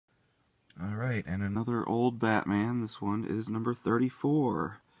Alright, and another old Batman. This one is number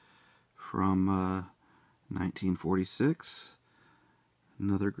 34 from 1946.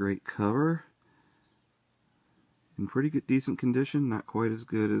 Another great cover. In pretty good, decent condition. Not quite as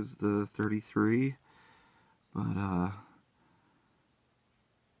good as the 33, but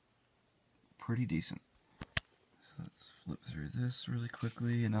pretty decent. So let's flip through this really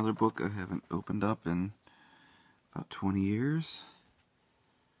quickly. Another book I haven't opened up in about 20 years.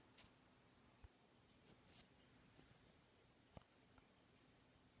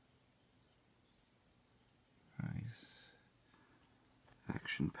 Nice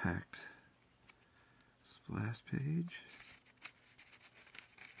action-packed splash page.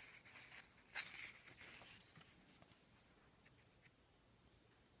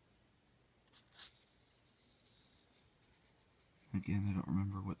 Again, I don't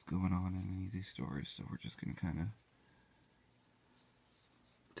remember what's going on in any of these stories, so we're just going to kind of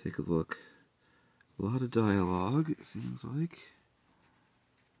take a look. A lot of dialogue, it seems like.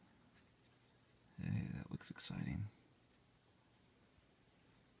 Hey, that looks exciting.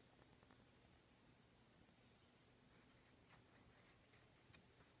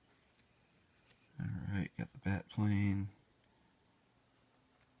 Alright, got the bat plane.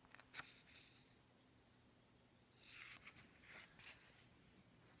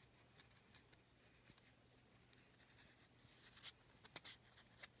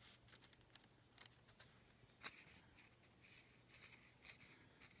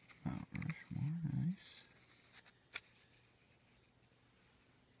 Mount Rushmore, nice.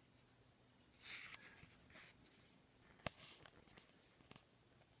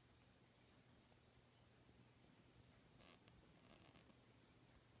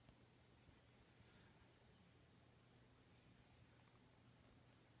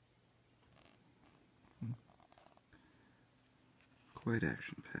 Quite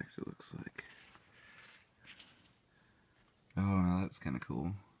action-packed, it looks like. Oh, now that's kind of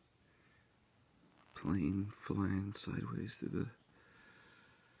cool. Plane flying sideways through the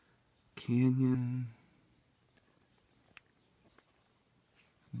canyon.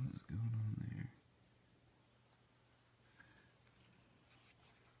 What is going on there?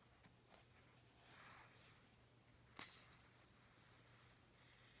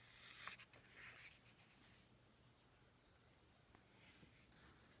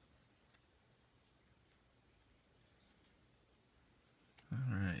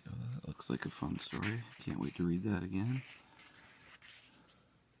 Alright, well, that looks like a fun story. Can't wait to read that again.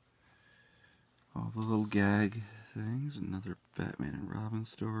 All the little gag things. Another Batman and Robin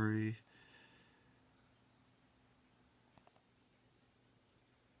story.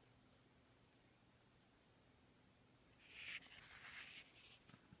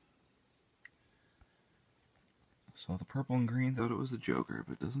 Saw the purple and green, thought it was the Joker,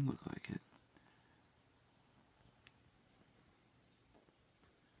 but it doesn't look like it.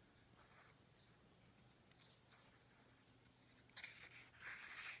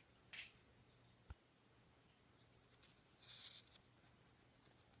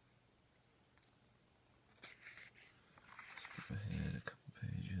 Skip ahead a couple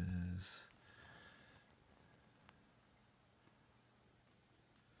pages.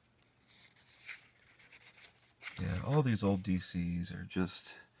 Yeah, all these old DCs are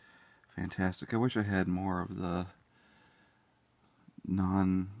just fantastic. I wish I had more of the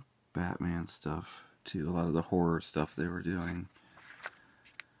non-Batman stuff too. A lot of the horror stuff they were doing.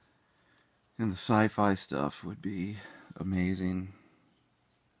 And the sci-fi stuff would be amazing.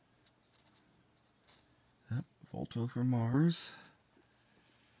 Yep, Volto from Mars.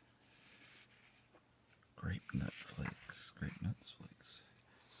 Grape Nut Flakes. Grape Nuts Flakes.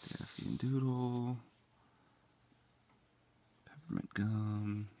 Daffy and Doodle. Peppermint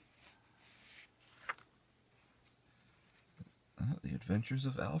Gum. The Adventures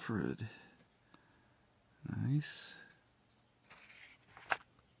of Alfred. Nice.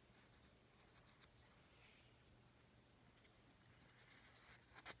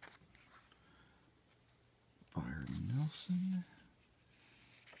 Byron Nelson.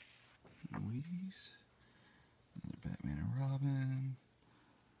 Wheaties. Another Batman and Robin.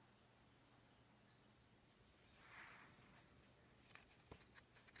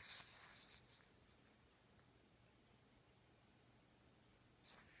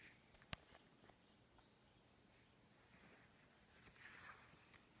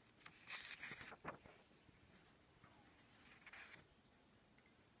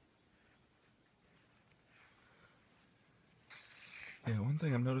 Yeah, one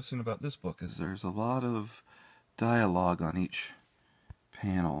thing I'm noticing about this book is there's a lot of dialogue on each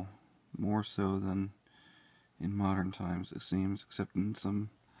panel, more so than in modern times it seems, except in some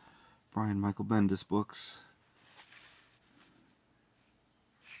Brian Michael Bendis books.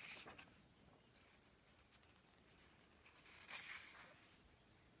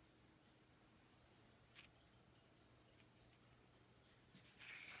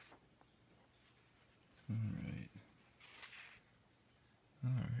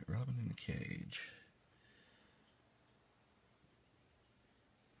 Alright, Robin in a cage.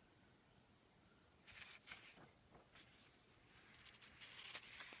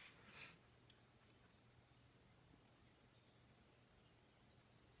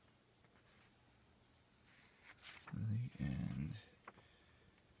 The end.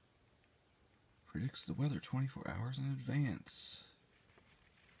 Predicts the weather 24 hours in advance.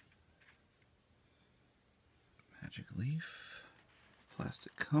 Magic leaf.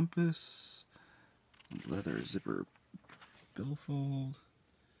 Plastic compass. Leather zipper billfold.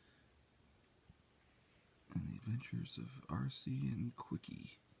 And the adventures of RC and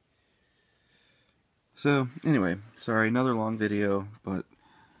Quickie. So, anyway, sorry, another long video, but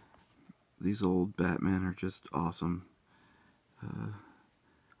these old Batman are just awesome.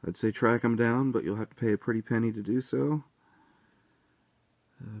 I'd say track them down, but you'll have to pay a pretty penny to do so.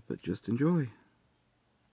 But just enjoy.